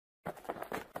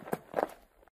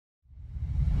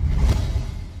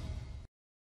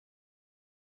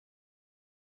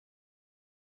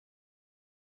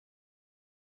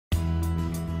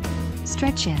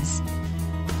stretches.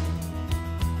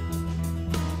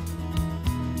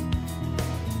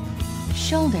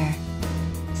 Shoulder.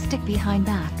 Stick behind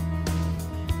back.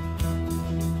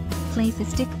 Place a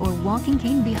stick or walking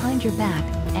cane behind your back,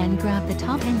 and grab the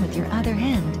top end with your other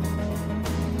hand.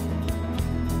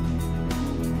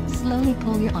 Slowly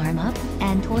pull your arm up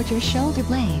and toward your shoulder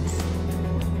blades.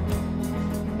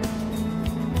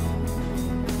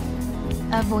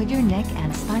 Avoid your neck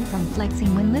and spine from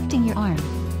flexing when lifting your arm.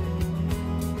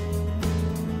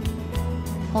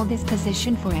 Hold this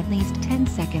position for at least 10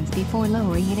 seconds before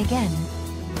lowering it again.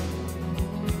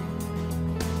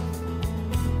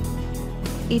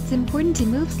 It's important to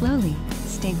move slowly,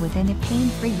 stay within a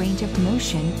pain-free range of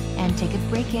motion, and take a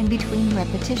break in between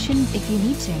repetitions if you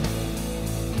need to.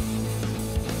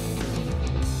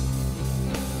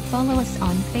 Follow us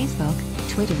on Facebook,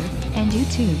 Twitter, and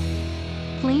YouTube.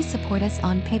 Please support us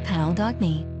on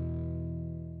paypal.me.